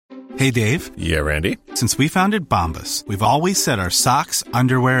Hey, Dave. Yeah, Randy? Since we founded Bombas, we've always said our socks,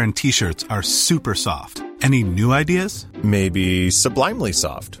 underwear, and T-shirts are super soft. Any new ideas? Maybe sublimely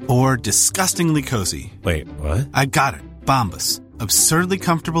soft. Or disgustingly cozy. Wait, what? I got it. Bombas. Absurdly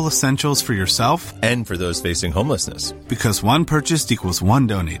comfortable essentials for yourself and for those facing homelessness. Because one purchased equals one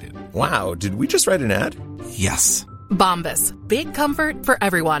donated. Wow, did we just write an ad? Yes. Bombas. Big comfort for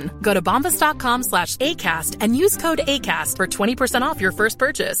everyone. Go to bombas.com/ACAST and use code ACAST for 20% off your first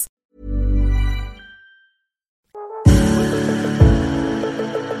purchase.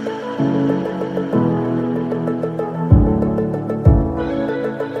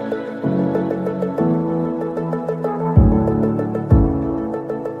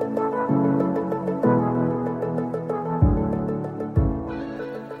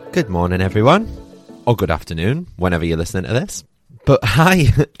 Good morning, everyone. Or good afternoon, whenever you're listening to this. But hi,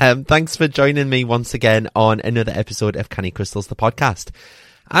 thanks for joining me once again on another episode of Canny Crystals, the podcast.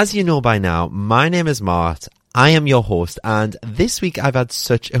 As you know by now, my name is Mart. I am your host, and this week I've had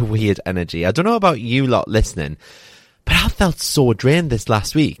such a weird energy. I don't know about you lot listening, but I felt so drained this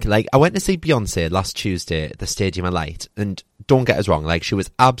last week. Like, I went to see Beyonce last Tuesday at the Stadium of Light, and don't get us wrong, like, she was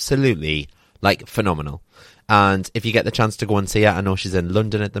absolutely, like, phenomenal. And if you get the chance to go and see her, I know she's in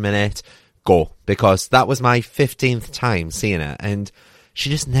London at the minute, go. Because that was my 15th time seeing her, and she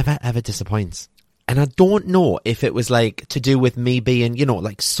just never ever disappoints. And I don't know if it was like to do with me being, you know,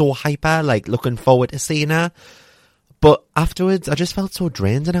 like so hyper, like looking forward to seeing her. But afterwards, I just felt so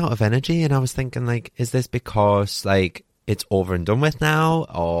drained and out of energy, and I was thinking, like, is this because, like, it's over and done with now,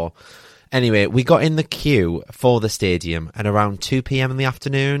 or... Anyway, we got in the queue for the stadium at around 2 p.m. in the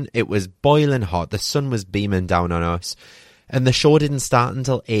afternoon. It was boiling hot. The sun was beaming down on us. And the show didn't start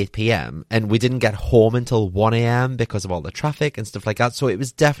until 8 p.m. And we didn't get home until 1 a.m. because of all the traffic and stuff like that. So it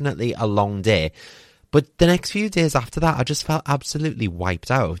was definitely a long day. But the next few days after that, I just felt absolutely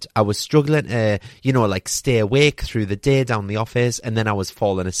wiped out. I was struggling to, you know, like stay awake through the day down the office. And then I was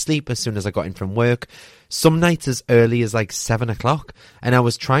falling asleep as soon as I got in from work. Some nights as early as like 7 o'clock. And I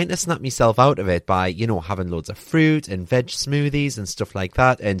was trying to snap myself out of it by, you know, having loads of fruit and veg smoothies and stuff like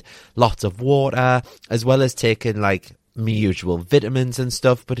that. And lots of water, as well as taking like my usual vitamins and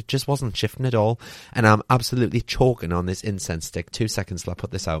stuff. But it just wasn't shifting at all. And I'm absolutely choking on this incense stick. 2 seconds till I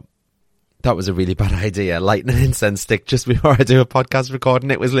put this out. That was a really bad idea, lighting an incense stick just before I do a podcast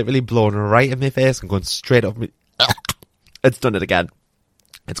recording. It was literally blowing right in my face and going straight up me. It's done it again.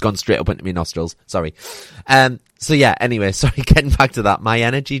 It's gone straight up into my nostrils. Sorry. So yeah, anyway, sorry, getting back to that. My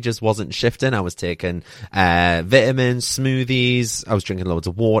energy just wasn't shifting. I was taking vitamins, smoothies. I was drinking loads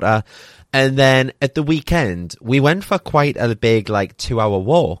of water. And then at the weekend, we went for quite a big, like, 2-hour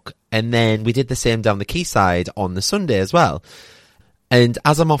walk. And then we did the same down the quayside on the Sunday as well. And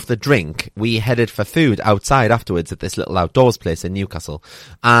as I'm off the drink, we headed for food outside afterwards at this little outdoors place in Newcastle.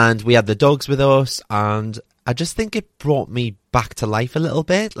 And we had the dogs with us, and I just think it brought me back to life a little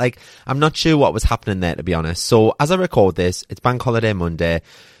bit. Like, I'm not sure what was happening there, to be honest. So as I record this, it's Bank Holiday Monday.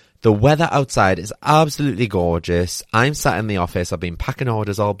 The weather outside is absolutely gorgeous. I'm sat in the office. I've been packing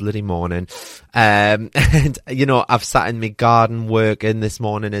orders all bloody morning. And, you know, I've sat in my garden working this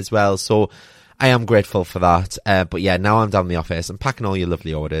morning as well. So I am grateful for that. But yeah, now I'm down in the office. I'm packing all your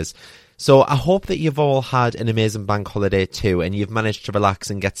lovely orders. So I hope that you've all had an amazing bank holiday too, and you've managed to relax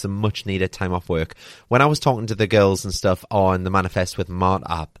and get some much needed time off work. When I was talking to the girls and stuff on the Manifest with Mart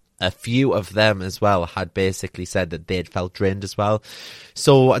app, a few of them as well had basically said that they'd felt drained as well.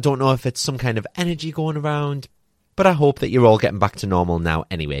 So I don't know if it's some kind of energy going around, but I hope that you're all getting back to normal now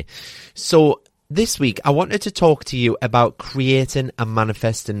anyway. So this week, I wanted to talk to you about creating a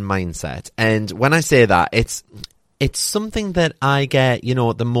manifesting mindset. And when I say that, it's something that I get, you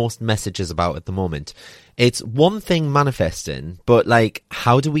know, the most messages about at the moment. It's one thing manifesting, but like,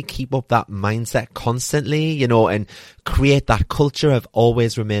 how do we keep up that mindset constantly, you know, and create that culture of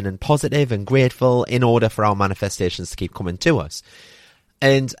always remaining positive and grateful in order for our manifestations to keep coming to us?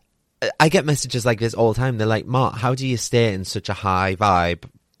 And I get messages like this all the time. They're like, Mark, how do you stay in such a high vibe,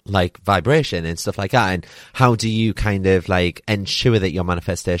 like vibration and stuff like that? And how do you kind of like ensure that your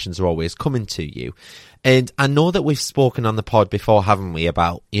manifestations are always coming to you? And I know that we've spoken on the pod before, haven't we,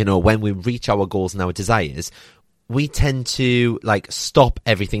 about, you know, when we reach our goals and our desires, we tend to like stop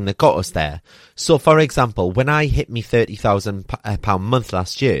everything that got us there. So for example, when I hit me £30,000 month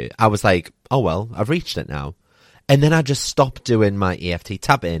last year, I was like, oh well, I've reached it now. And then I just stopped doing my EFT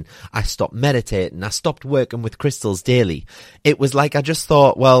tapping. I stopped meditating. I stopped working with crystals daily. It was like I just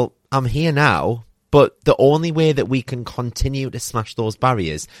thought, well, I'm here now. But the only way that we can continue to smash those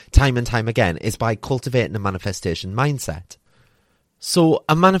barriers time and time again is by cultivating a manifestation mindset. So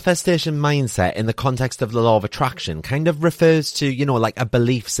a manifestation mindset in the context of the law of attraction kind of refers to, like a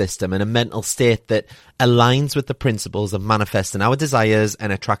belief system and a mental state that aligns with the principles of manifesting our desires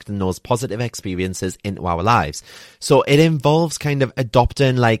and attracting those positive experiences into our lives. So it involves kind of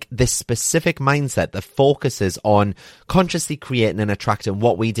adopting like this specific mindset that focuses on consciously creating and attracting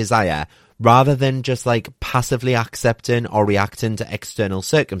what we desire, rather than just like passively accepting or reacting to external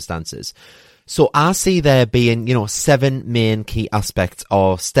circumstances. So I see there being, 7 main key aspects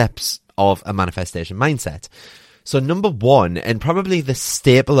or steps of a manifestation mindset. So number 1, and probably the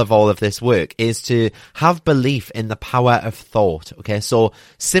staple of all of this work, is to have belief in the power of thought. Okay, so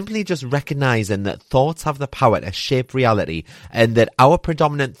simply just recognizing that thoughts have the power to shape reality, and that our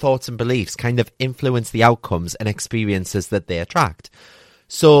predominant thoughts and beliefs kind of influence the outcomes and experiences that they attract.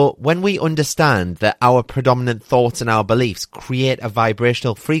 So when we understand that our predominant thoughts and our beliefs create a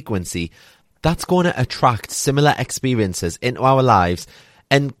vibrational frequency, that's going to attract similar experiences into our lives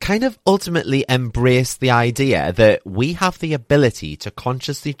and kind of ultimately embrace the idea that we have the ability to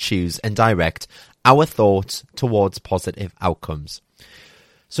consciously choose and direct our thoughts towards positive outcomes.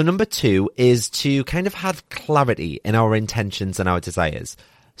 So number 2 is to kind of have clarity in our intentions and our desires.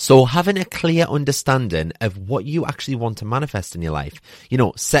 So having a clear understanding of what you actually want to manifest in your life,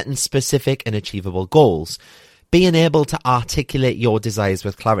 setting specific and achievable goals, being able to articulate your desires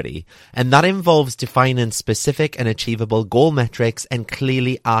with clarity. And that involves defining specific and achievable goal metrics and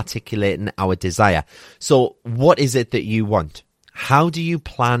clearly articulating our desire. So what is it that you want? How do you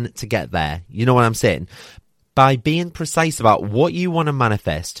plan to get there? You know what I'm saying? By being precise about what you want to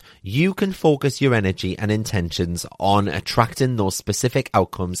manifest, you can focus your energy and intentions on attracting those specific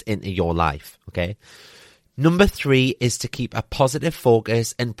outcomes into your life, okay? Number 3 is to keep a positive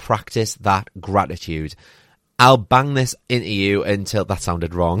focus and practice that gratitude. I'll bang this into you until... That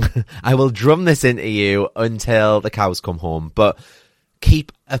sounded wrong. I will drum this into you until the cows come home, but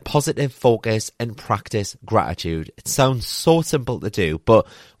keep a positive focus and practice gratitude. It sounds so simple to do, but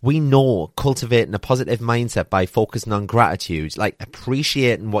we know cultivating a positive mindset by focusing on gratitude, like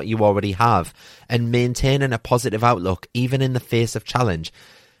appreciating what you already have and maintaining a positive outlook even in the face of challenge.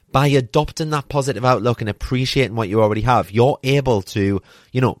 By adopting that positive outlook and appreciating what you already have, you're able to,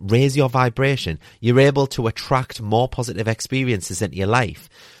 raise your vibration. You're able to attract more positive experiences into your life.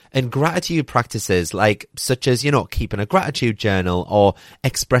 And gratitude practices such as, keeping a gratitude journal or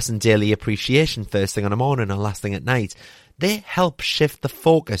expressing daily appreciation first thing in the morning or last thing at night, they help shift the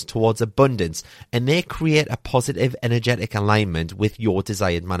focus towards abundance, and they create a positive energetic alignment with your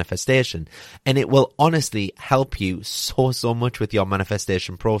desired manifestation. And it will honestly help you so much with your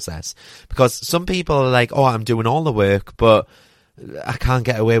manifestation process. Because some people are like, oh, I'm doing all the work, but I can't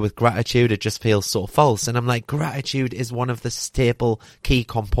get away with gratitude. It just feels so false. And I'm like, gratitude is one of the staple key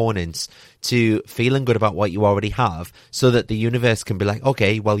components to feeling good about what you already have, so that the universe can be like,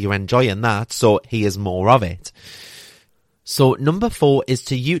 okay, well, you're enjoying that, so here's more of it. So number 4 is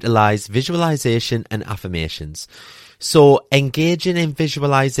to utilize visualization and affirmations. So engaging in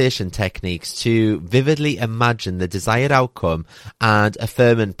visualization techniques to vividly imagine the desired outcome and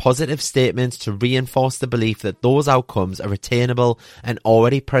affirming positive statements to reinforce the belief that those outcomes are attainable and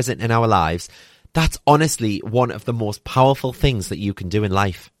already present in our lives. That's honestly one of the most powerful things that you can do in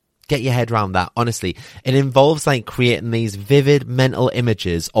life. Get your head around that, honestly. It involves creating these vivid mental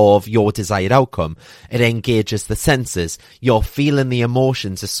images of your desired outcome. It engages the senses. You're feeling the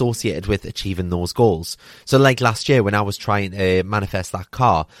emotions associated with achieving those goals. So last year when I was trying to manifest that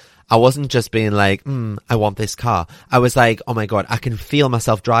car, I wasn't just being like, I want this car. I was like, oh my God, I can feel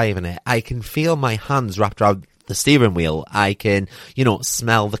myself driving it. I can feel my hands wrapped around the steering wheel. I can,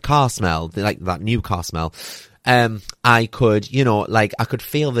 smell the car smell, that new car smell. I could, I could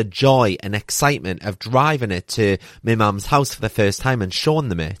feel the joy and excitement of driving it to my mum's house for the first time and showing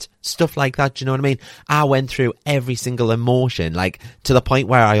them it. Stuff like that, do you know what I mean? I went through every single emotion, to the point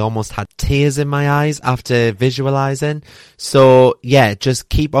where I almost had tears in my eyes after visualizing. So yeah, just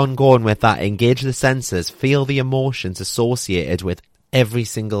keep on going with that. Engage the senses, feel the emotions associated with every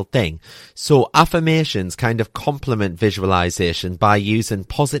single thing. So affirmations kind of complement visualization by using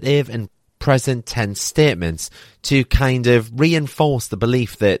positive and present tense statements to kind of reinforce the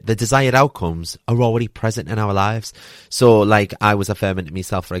belief that the desired outcomes are already present in our lives. So I was affirming to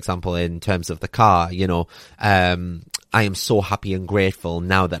myself, for example, in terms of the car, I am so happy and grateful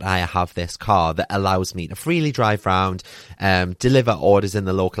now that I have this car that allows me to freely drive around, deliver orders in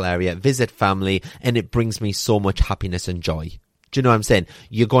the local area, visit family, and it brings me so much happiness and joy. Do you know what I'm saying?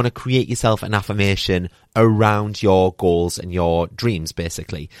 You're going to create yourself an affirmation around your goals and your dreams,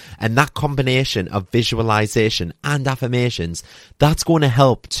 basically. And that combination of visualization and affirmations, that's going to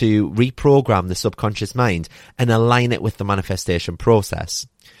help to reprogram the subconscious mind and align it with the manifestation process.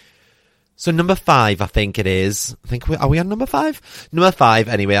 So number 5, I think it is. Are we on number 5? Number 5,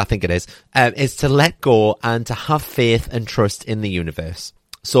 anyway, I think it is to let go and to have faith and trust in the universe.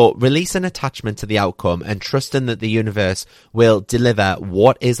 So release an attachment to the outcome and trusting that the universe will deliver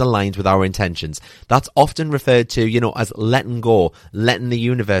what is aligned with our intentions. That's often referred to, as letting go, letting the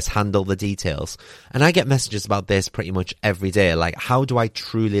universe handle the details. And I get messages about this pretty much every day. Like, how do I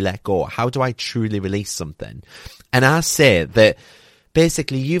truly let go? How do I truly release something? And I say that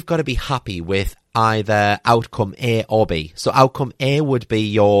basically you've got to be happy with either outcome A or B. So outcome A would be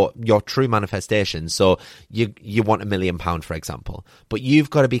your true manifestation. So you want £1 million, for example, but you've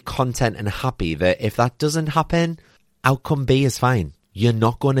got to be content and happy that if that doesn't happen, outcome B is fine. You're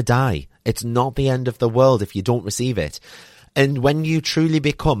not going to die. It's not the end of the world if you don't receive it. And when you truly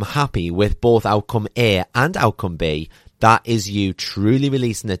become happy with both outcome A and outcome B, that is you truly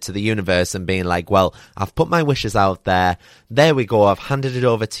releasing it to the universe and being like, well, I've put my wishes out there. There we go. I've handed it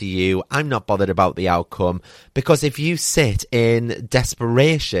over to you. I'm not bothered about the outcome. Because if you sit in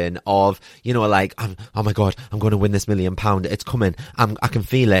desperation of, like, oh my God, I'm going to win this £1 million. It's coming. I can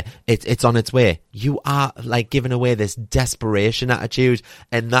feel it. It's on its way. You are like giving away this desperation attitude.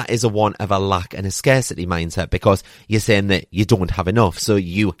 And that is a one of a lack and a scarcity mindset, because you're saying that you don't have enough. So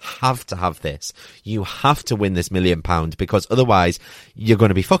you have to have this. You have to win this £1 million. Because otherwise you're going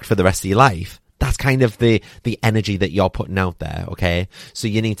to be fucked for the rest of your life. That's kind of the energy that you're putting out there, okay? So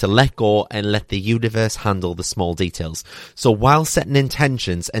you need to let go and let the universe handle the small details. So while setting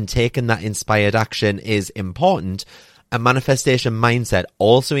intentions and taking that inspired action is important, a manifestation mindset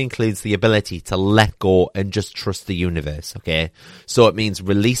also includes the ability to let go and just trust the universe, okay? So it means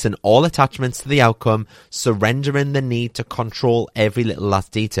releasing all attachments to the outcome, surrendering the need to control every little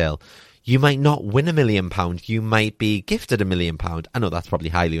last detail. You might not win £1 million. You might be gifted £1 million. I know that's probably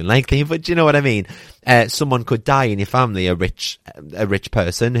highly unlikely, but you know what I mean? Someone could die in your family, a rich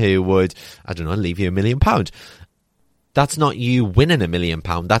person who would, leave you £1 million. That's not you winning £1 million.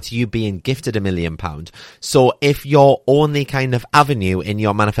 That's you being gifted £1 million. So if your only kind of avenue in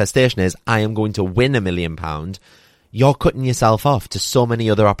your manifestation is, I am going to win £1 million, you're cutting yourself off to so many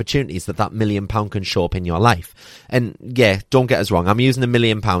other opportunities that £1 million can show up in your life. And yeah, don't get us wrong. I'm using £1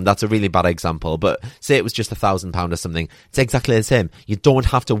 million. That's a really bad example, but say it was just £1,000 or something. It's exactly the same. You don't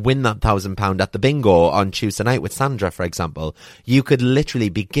have to win that £1,000 at the bingo on Tuesday night with Sandra, for example. You could literally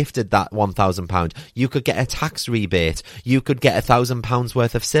be gifted that £1,000. You could get a tax rebate. You could get £1,000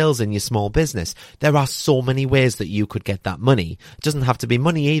 worth of sales in your small business. There are so many ways that you could get that money. It doesn't have to be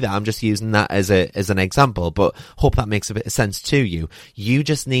money either. I'm just using that as an example, but hope that makes a bit of sense to you. You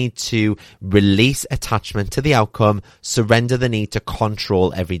just need to release attachment to the outcome, surrender the need to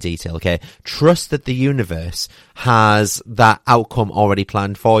control every detail, okay? Trust that the universe has that outcome already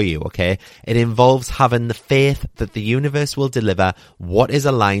planned for you, okay? It involves having the faith that the universe will deliver what is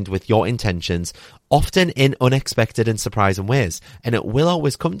aligned with your intentions, often in unexpected and surprising ways. And it will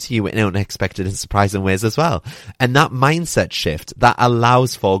always come to you in unexpected and surprising ways as well. And that mindset shift, that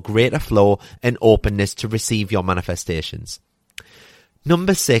allows for greater flow and openness to receive your manifestations.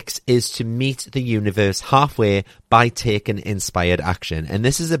 Number 6 is to meet the universe halfway by taking inspired action. And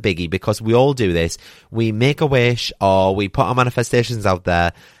this is a biggie because we all do this. We make a wish or we put our manifestations out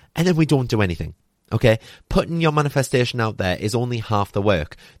there and then we don't do anything. Okay, putting your manifestation out there is only half the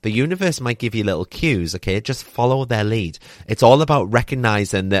work. The universe might give you little cues, okay? Just follow their lead. It's all about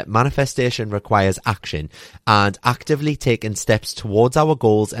recognizing that manifestation requires action and actively taking steps towards our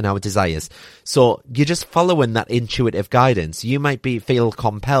goals and our desires. So you're just following that intuitive guidance. You might feel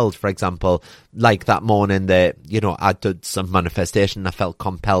compelled, for example, like that morning that, I did some manifestation. I felt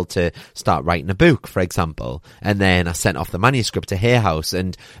compelled to start writing a book, for example. And then I sent off the manuscript to Hay House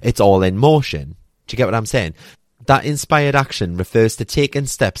and it's all in motion. Do you get what I'm saying? That inspired action refers to taking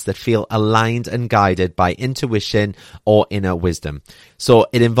steps that feel aligned and guided by intuition or inner wisdom. So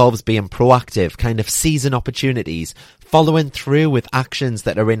it involves being proactive, kind of seizing opportunities, following through with actions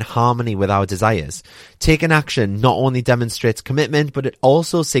that are in harmony with our desires. Taking action not only demonstrates commitment, but it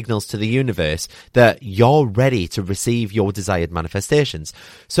also signals to the universe that you're ready to receive your desired manifestations.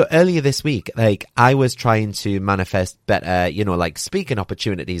 So earlier this week, I was trying to manifest better, speaking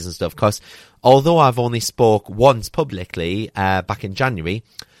opportunities and stuff, because although I've only spoke once publicly back in January,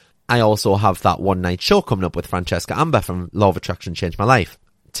 I also have that one night show coming up with Francesca Amber from Law of Attraction Changed My Life.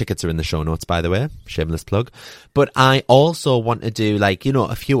 Tickets are in the show notes, by the way. Shameless plug. But I also want to do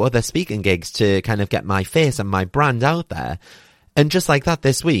a few other speaking gigs to kind of get my face and my brand out there. And just like that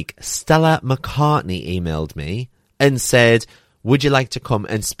this week, Stella McCartney emailed me and said, would you like to come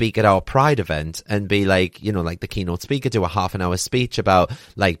and speak at our Pride event and be like, you know, like the keynote speaker, do a half-an-hour speech about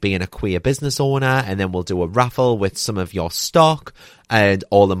like being a queer business owner, and then we'll do a raffle with some of your stock and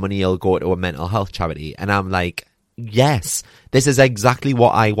all the money will go to a mental health charity. And I'm like, yes, this is exactly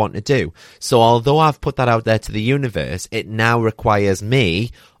what I want to do. So although I've put that out there to the universe, it now requires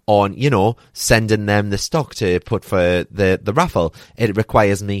me on, you know, sending them the stock to put for the raffle. It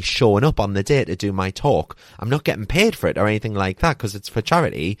requires me showing up on the day to do my talk. I'm not getting paid for it or anything like that because it's for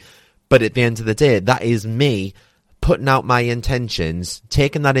charity. But at the end of the day, that is me putting out my intentions,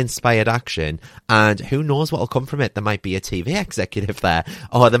 taking that inspired action, and who knows what will come from it. There might be a TV executive there,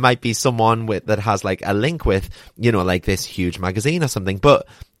 or there might be someone that has like a link with, you know, like this huge magazine or something. But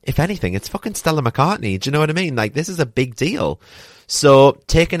if anything, it's fucking Stella McCartney. Do you know what I mean? Like, this is a big deal. So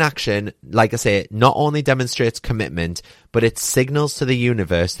taking action, like I say, not only demonstrates commitment, but it signals to the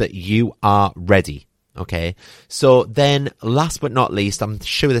universe that you are ready. Okay. So then last but not least, I'm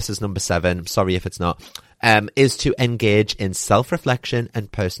sure this is number 7. I'm sorry if it's not, is to engage in self-reflection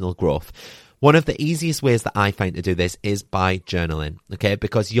and personal growth. One of the easiest ways that I find to do this is by journaling, okay?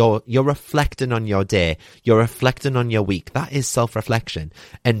 Because you're reflecting on your day, you're reflecting on your week. That is self-reflection.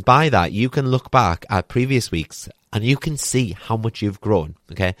 And by that, you can look back at previous weeks and you can see how much you've grown,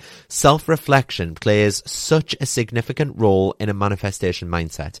 okay? Self-reflection plays such a significant role in a manifestation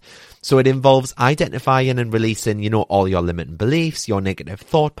mindset. So it involves identifying and releasing, you know, all your limiting beliefs, your negative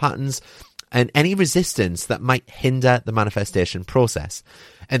thought patterns, and any resistance that might hinder the manifestation process.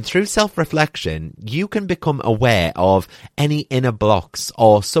 And through self-reflection, you can become aware of any inner blocks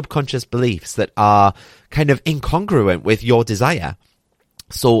or subconscious beliefs that are kind of incongruent with your desire.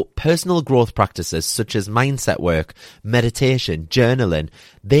 So personal growth practices such as mindset work, meditation, journaling,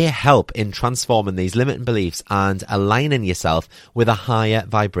 they help in transforming these limiting beliefs and aligning yourself with a higher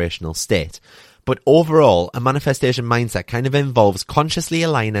vibrational state. But overall, a manifestation mindset kind of involves consciously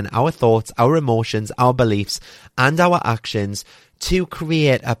aligning our thoughts, our emotions, our beliefs, and our actions to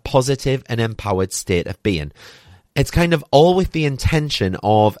create a positive and empowered state of being. It's kind of all with the intention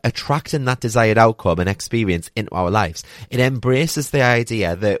of attracting that desired outcome and experience into our lives. It embraces the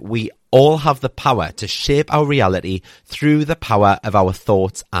idea that we all have the power to shape our reality through the power of our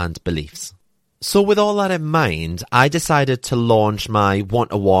thoughts and beliefs. So with all that in mind, I decided to launch my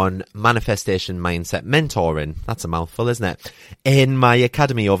one-to-one manifestation mindset mentoring, that's a mouthful, isn't it, in my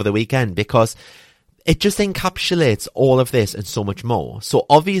academy over the weekend, because it just encapsulates all of this and so much more. So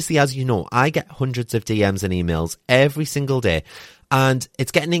obviously, as you know, I get hundreds of DMs and emails every single day, and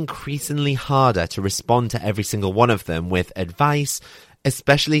it's getting increasingly harder to respond to every single one of them with advice,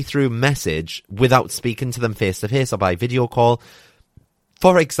 especially through message, without speaking to them face-to-face or by video call.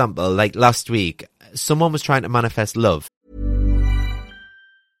 For example, like last week, someone was trying to manifest love.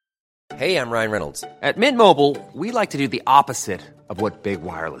 Hey, I'm Ryan Reynolds. At Mint Mobile, we like to do the opposite of what Big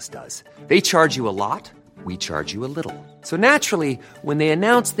Wireless does. They charge you a lot, we charge you a little. So naturally, when they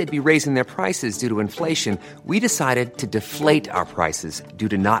announced they'd be raising their prices due to inflation, we decided to deflate our prices due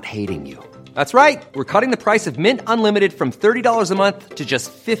to not hating you. That's right. We're cutting the price of Mint Unlimited from $30 a month to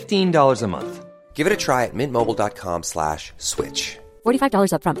just $15 a month. Give it a try at mintmobile.com/switch.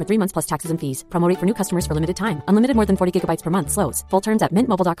 $45 up front for 3 months plus taxes and fees. Promo rate for new customers for limited time. Unlimited more than 40 gigabytes per month. Slows full terms at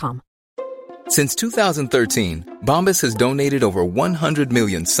mintmobile.com. Since 2013, Bombas has donated over 100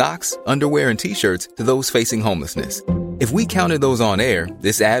 million socks, underwear, and T-shirts to those facing homelessness. If we counted those on air,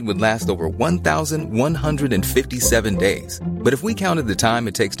 this ad would last over 1,157 days. But if we counted the time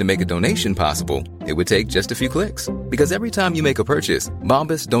it takes to make a donation possible, it would take just a few clicks. Because every time you make a purchase,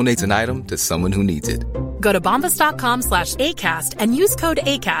 Bombas donates an item to someone who needs it. Go to bombas.com/ACAST and use code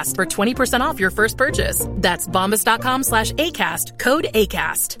ACAST for 20% off your first purchase. That's bombas.com/ACAST, code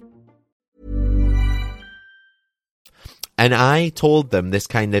ACAST. And I told them this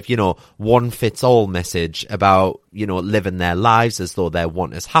kind of, one-fits-all message about, living their lives as though their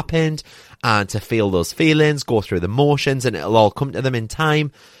want has happened, and to feel those feelings, go through the motions, and it'll all come to them in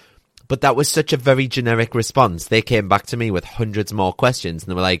time. But that was such a very generic response. They came back to me with hundreds more questions, and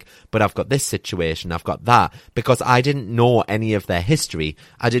they were like, but I've got this situation, I've got that, because I didn't know any of their history.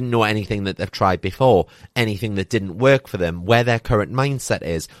 I didn't know anything that they've tried before, anything that didn't work for them, where their current mindset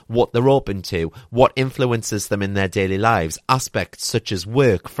is, what they're open to, what influences them in their daily lives, aspects such as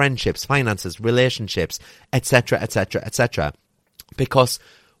work, friendships, finances, relationships, etc., etc., etc. Because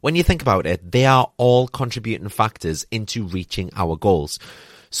when you think about it, they are all contributing factors into reaching our goals.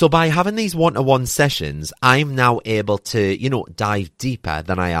 So by having these one-to-one sessions, I'm now able to, dive deeper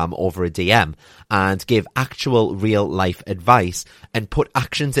than I am over a DM and give actual real life advice and put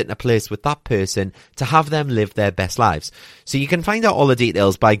actions into place with that person to have them live their best lives. So you can find out all the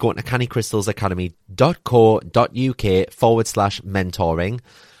details by going to cannycrystalsacademy.co.uk/mentoring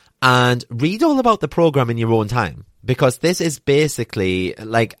and read all about the program in your own time. Because this is basically,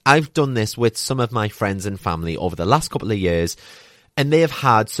 I've done this with some of my friends and family over the last couple of years, and they have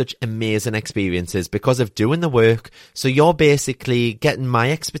had such amazing experiences because of doing the work. So you're basically getting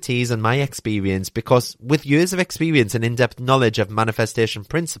my expertise and my experience, because with years of experience and in-depth knowledge of manifestation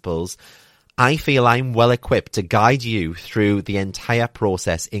principles, I feel I'm well equipped to guide you through the entire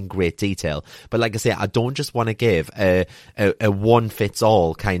process in great detail. But like I say, I don't just want to give a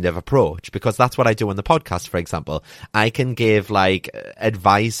one-fits-all kind of approach, because that's what I do on the podcast, for example. I can give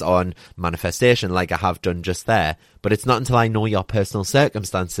advice on manifestation like I have done just there, but it's not until I know your personal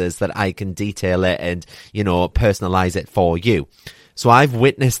circumstances that I can detail it and, personalize it for you. So I've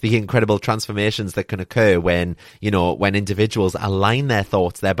witnessed the incredible transformations that can occur when individuals align their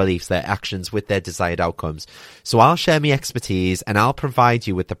thoughts, their beliefs, their actions with their desired outcomes. So I'll share my expertise and I'll provide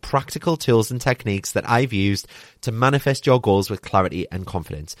you with the practical tools and techniques that I've used to manifest your goals with clarity and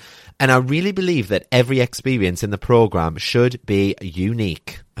confidence. And I really believe that every experience in the program should be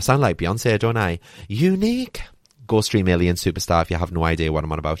unique. I sound like Beyonce, don't I? Unique. Go stream Alien Superstar if you have no idea what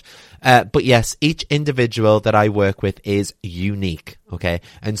I'm on about. But yes, each individual that I work with is unique, okay?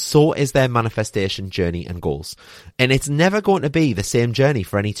 And so is their manifestation journey and goals. And it's never going to be the same journey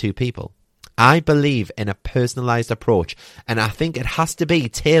for any two people. I believe in a personalized approach, and I think it has to be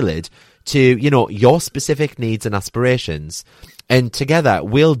tailored to, your specific needs and aspirations. And together,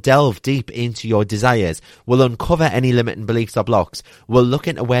 we'll delve deep into your desires. We'll uncover any limiting beliefs or blocks. We'll look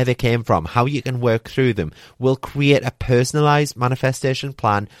into where they came from, how you can work through them. We'll create a personalized manifestation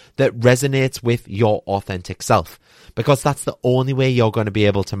plan that resonates with your authentic self, because that's the only way you're going to be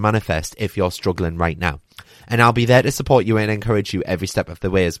able to manifest if you're struggling right now. And I'll be there to support you and encourage you every step of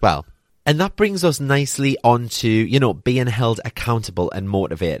the way as well. And that brings us nicely onto, being held accountable and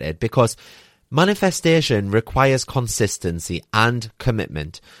motivated, because manifestation requires consistency and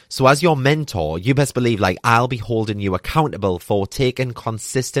commitment. So as your mentor, you best believe I'll be holding you accountable for taking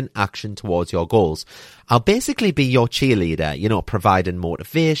consistent action towards your goals. I'll basically be your cheerleader, providing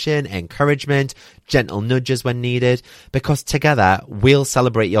motivation, encouragement, gentle nudges when needed, because together we'll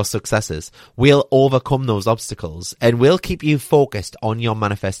celebrate your successes. We'll overcome those obstacles and we'll keep you focused on your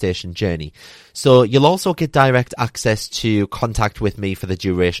manifestation journey. So you'll also get direct access to contact with me for the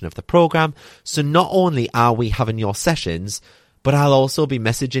duration of the program. So not only are we having your sessions, but I'll also be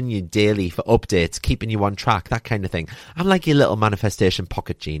messaging you daily for updates, keeping you on track, that kind of thing. I'm like your little manifestation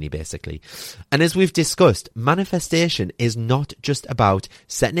pocket genie, basically. And as we've discussed, manifestation is not just about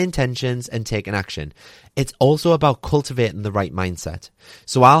setting intentions and taking action. It's also about cultivating the right mindset.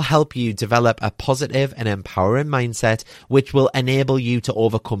 So I'll help you develop a positive and empowering mindset, which will enable you to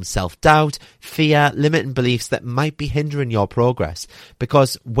overcome self-doubt, fear, limiting beliefs that might be hindering your progress.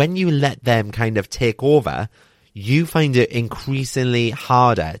 Because when you let them kind of take over, you find it increasingly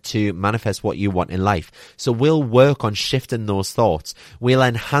harder to manifest what you want in life. So we'll work on shifting those thoughts. We'll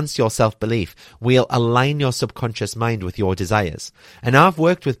enhance your self-belief. We'll align your subconscious mind with your desires. And I've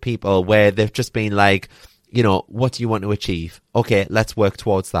worked with people where they've just been like, what do you want to achieve? Okay, let's work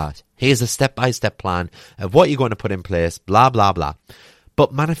towards that. Here's a step-by-step plan of what you're going to put in place, blah, blah, blah.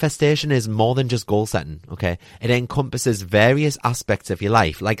 But manifestation is more than just goal setting, okay? It encompasses various aspects of your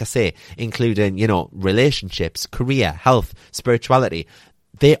life, like I say, including, relationships, career, health, spirituality.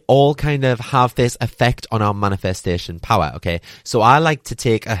 They all kind of have this effect on our manifestation power, okay? So I like to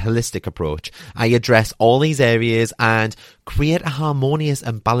take a holistic approach. I address all these areas and create a harmonious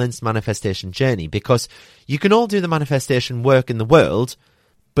and balanced manifestation journey, because you can all do the manifestation work in the world,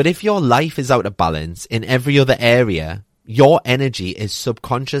 but if your life is out of balance in every other area, your energy is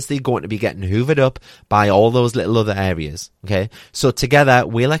subconsciously going to be getting hoovered up by all those little other areas, okay? So together,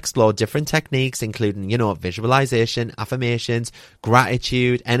 we'll explore different techniques, including, visualization, affirmations,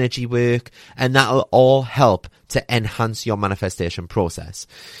 gratitude, energy work, and that'll all help to enhance your manifestation process.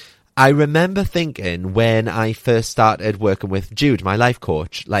 I remember thinking when I first started working with Jude, my life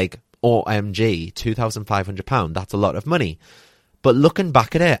coach, OMG, £2,500, that's a lot of money. But looking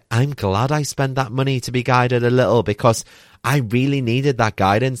back at it, I'm glad I spent that money to be guided a little, because I really needed that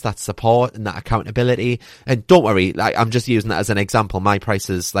guidance, that support and that accountability. And don't worry, I'm just using that as an example. My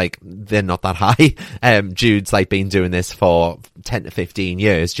prices, they're not that high. Jude's been doing this for 10 to 15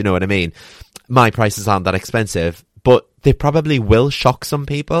 years. Do you know what I mean? My prices aren't that expensive, but they probably will shock some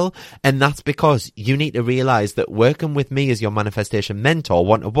people. And that's because you need to realize that working with me as your manifestation mentor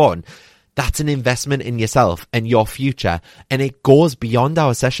one-to-one, that's an investment in yourself and your future. And it goes beyond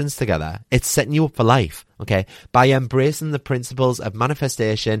our sessions together. It's setting you up for life, okay? By embracing the principles of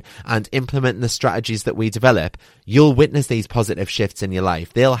manifestation and implementing the strategies that we develop, you'll witness these positive shifts in your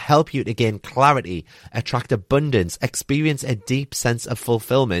life. They'll help you to gain clarity, attract abundance, experience a deep sense of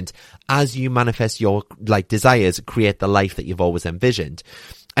fulfillment as you manifest your desires, create the life that you've always envisioned.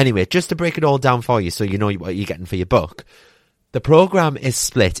 Anyway, just to break it all down for you so you know what you're getting for your buck. The program is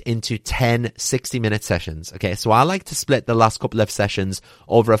split into 10 60-minute sessions. Okay, so I like to split the last couple of sessions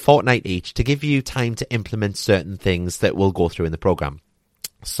over a fortnight each to give you time to implement certain things that we'll go through in the program.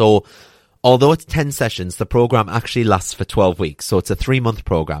 So, although it's 10 sessions, the program actually lasts for 12 weeks. So it's a 3-month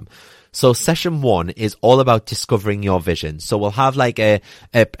program. So session 1 is all about discovering your vision. So we'll have like a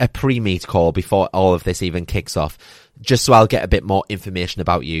pre-meet call before all of this even kicks off, just so I'll get a bit more information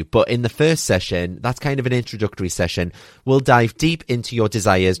about you. But in the first session, that's kind of an introductory session. We'll dive deep into your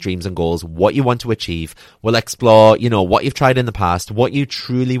desires, dreams and goals, what you want to achieve. We'll explore, what you've tried in the past, what you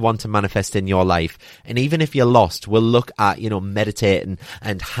truly want to manifest in your life. And even if you're lost, we'll look at, meditating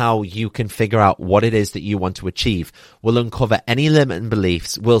and how you can figure out what it is that you want to achieve. We'll uncover any limiting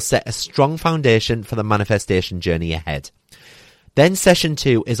beliefs. We'll set a strong foundation for the manifestation journey ahead. Then session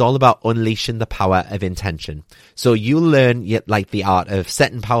 2 is all about unleashing the power of intention. So you'll learn the art of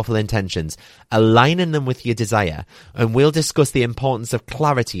setting powerful intentions, aligning them with your desire, and we'll discuss the importance of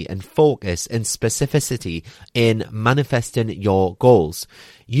clarity and focus and specificity in manifesting your goals.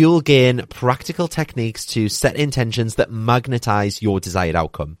 You'll gain practical techniques to set intentions that magnetize your desired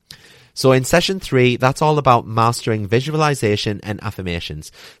outcome. So in session 3, that's all about mastering visualization and affirmations.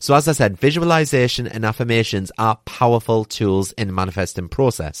 So as I said, visualization and affirmations are powerful tools in the manifesting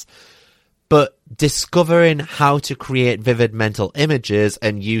process. But discovering how to create vivid mental images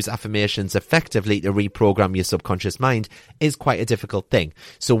and use affirmations effectively to reprogram your subconscious mind is quite a difficult thing.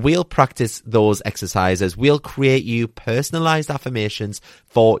 So we'll practice those exercises. We'll create you personalized affirmations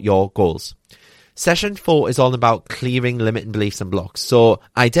for your goals. Session 4 is all about clearing limiting beliefs and blocks. So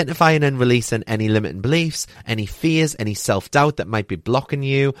identifying and releasing any limiting beliefs, any fears, any self-doubt that might be blocking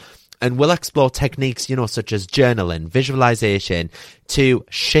you. And we'll explore techniques, such as journaling, visualization, to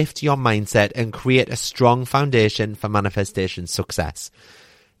shift your mindset and create a strong foundation for manifestation success.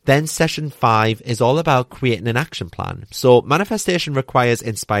 Then session 5 is all about creating an action plan. So manifestation requires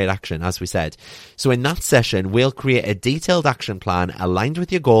inspired action, as we said. So in that session, we'll create a detailed action plan aligned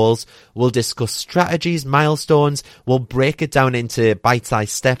with your goals. We'll discuss strategies, milestones. We'll break it down into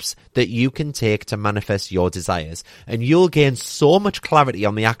bite-sized steps that you can take to manifest your desires. And you'll gain so much clarity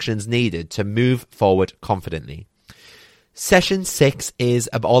on the actions needed to move forward confidently. Session 6 is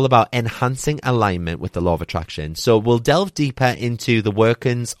all about enhancing alignment with the law of attraction. So we'll delve deeper into the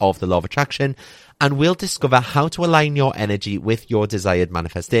workings of the law of attraction, and we'll discover how to align your energy with your desired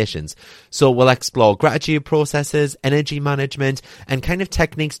manifestations. So we'll explore gratitude processes, energy management, and kind of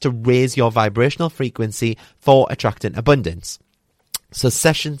techniques to raise your vibrational frequency for attracting abundance. So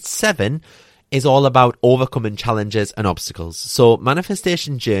session 7 is all about overcoming challenges and obstacles. So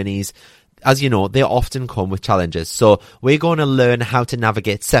manifestation journeys, as you know, they often come with challenges. So we're going to learn how to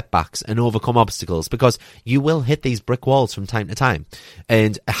navigate setbacks and overcome obstacles, because you will hit these brick walls from time to time,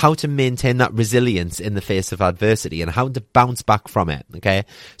 and how to maintain that resilience in the face of adversity and how to bounce back from it. Okay.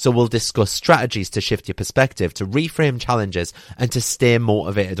 So we'll discuss strategies to shift your perspective, to reframe challenges, and to stay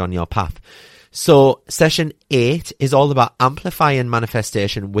motivated on your path. So session 8 is all about amplifying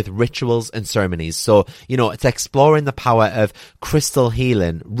manifestation with rituals and ceremonies. So, it's exploring the power of crystal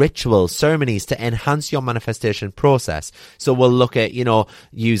healing, rituals, ceremonies to enhance your manifestation process. So we'll look at,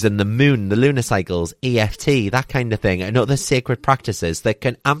 using the moon, the lunar cycles, EFT, that kind of thing, and other sacred practices that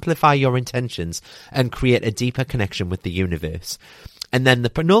can amplify your intentions and create a deeper connection with the universe. And then the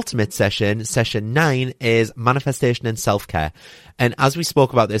penultimate session, session 9, is manifestation and self-care. And as we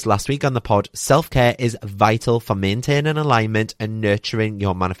spoke about this last week on the pod, self-care is vital for maintaining alignment and nurturing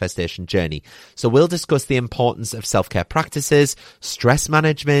your manifestation journey. So we'll discuss the importance of self-care practices, stress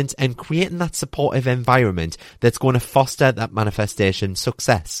management, and creating that supportive environment that's going to foster that manifestation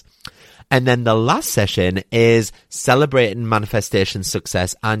success. And then the last session is celebrating manifestation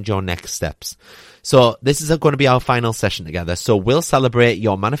success and your next steps. So this is going to be our final session together. So we'll celebrate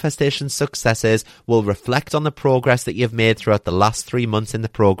your manifestation successes. We'll reflect on the progress that you've made throughout the last 3 months in the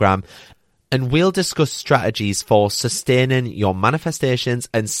program. And we'll discuss strategies for sustaining your manifestations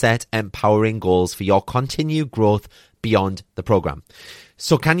and set empowering goals for your continued growth beyond the program.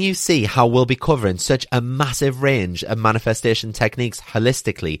 So can you see how we'll be covering such a massive range of manifestation techniques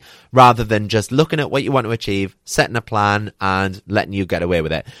holistically, rather than just looking at what you want to achieve, setting a plan and letting you get away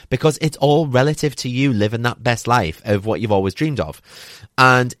with it? Because it's all relative to you living that best life of what you've always dreamed of.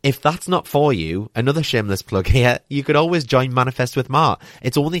 And if that's not for you, another shameless plug here, you could always join Manifest with Mart.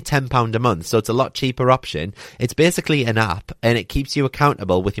 It's only £10 a month, so it's a lot cheaper option. It's basically an app and it keeps you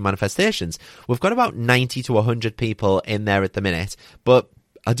accountable with your manifestations. We've got about 90 to 100 people in there at the minute, but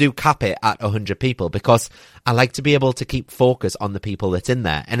I do cap it at 100 people because I like to be able to keep focus on the people that's in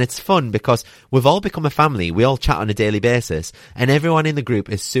there. And it's fun because we've all become a family. We all chat on a daily basis and everyone in the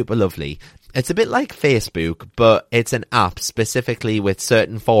group is super lovely. It's a bit like Facebook, but it's an app specifically with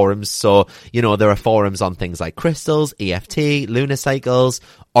certain forums. So, you know, there are forums on things like crystals, EFT, lunar cycles,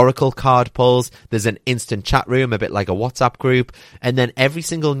 oracle card pulls. There's an instant chat room, a bit like a WhatsApp group. And then every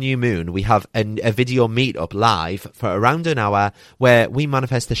single new moon, we have a video meetup live for around an hour where we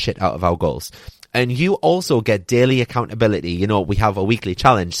manifest the shit out of our goals. And you also get daily accountability. You know, we have a weekly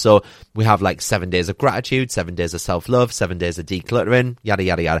challenge. So we have like 7 days of gratitude, 7 days of self-love, 7 days of decluttering, yada,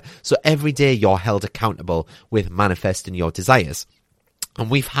 yada, yada. So every day you're held accountable with manifesting your desires. And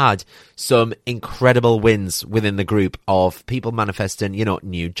we've had some incredible wins within the group of people manifesting, you know,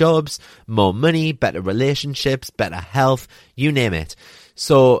 new jobs, more money, better relationships, better health, you name it.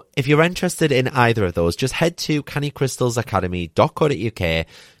 So if you're interested in either of those, just head to cannycrystalsacademy.co.uk.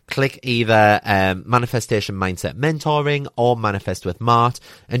 Click either Manifestation Mindset Mentoring or Manifest with Mart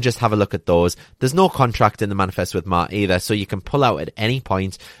and just have a look at those. There's no contract in the Manifest with Mart either, so you can pull out at any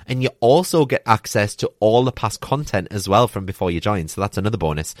point, and you also get access to all the past content as well from before you join. So that's another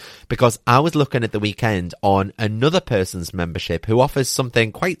bonus, because I was looking at the weekend on another person's membership who offers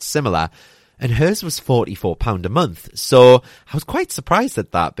something quite similar, and hers was £44 a month. So I was quite surprised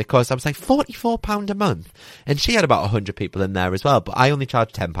at that, because I was like, £44 a month? And she had about 100 people in there as well, but I only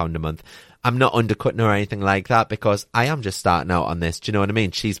charge £10 a month. I'm not undercutting her or anything like that, because I am just starting out on this. Do you know what I mean?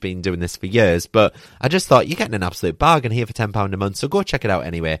 She's been doing this for years, but I just thought you're getting an absolute bargain here for £10 a month. So go check it out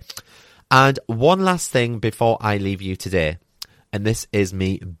anyway. And one last thing before I leave you today. And this is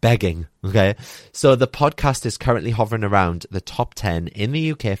me begging, okay? So the podcast is currently hovering around the top 10 in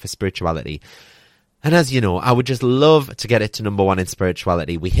the UK for spirituality. And as you know, I would just love to get it to number 1 in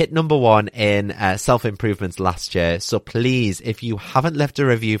spirituality. We hit number 1 in self-improvements last year. So please, if you haven't left a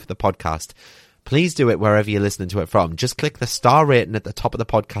review for the podcast, please do it wherever you're listening to it from. Just click the star rating at the top of the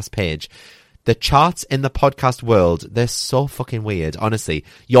podcast page. The charts in the podcast world, they're so fucking weird, honestly.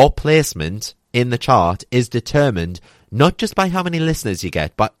 Your placement in the chart is determined not just by how many listeners you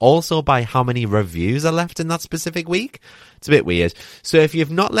get, but also by how many reviews are left in that specific week. It's a bit weird. So if you've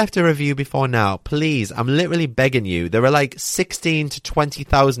not left a review before now, please, I'm literally begging you. There are like 16 to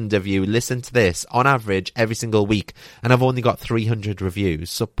 20,000 of you listen to this on average every single week, and I've only got 300 reviews.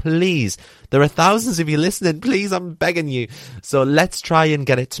 So please, there are thousands of you listening. Please, I'm begging you. So let's try and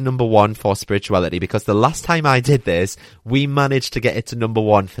get it to number 1 for spirituality, because the last time I did this, we managed to get it to number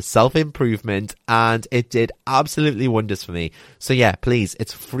 1 for self-improvement, and it did absolutely wonders for me. So yeah, please,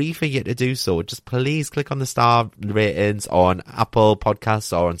 it's free for you to do so. Just please click on the star ratings on Apple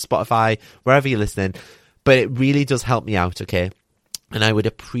Podcasts or on Spotify, wherever you're listening. But it really does help me out, okay? And I would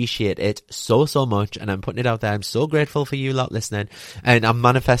appreciate it so, so much. And I'm putting it out there. I'm so grateful for you lot listening. And I'm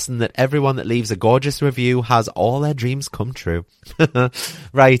manifesting that everyone that leaves a gorgeous review has all their dreams come true.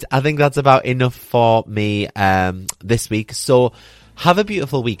 Right, I think that's about enough for me this week. So have a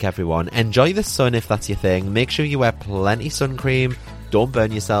beautiful week, everyone. Enjoy the sun if that's your thing. Make sure you wear plenty sun cream. Don't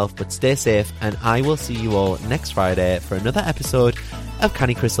burn yourself, but stay safe. And I will see you all next Friday for another episode of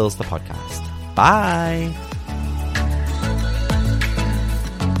Canny Crystals, the podcast. Bye.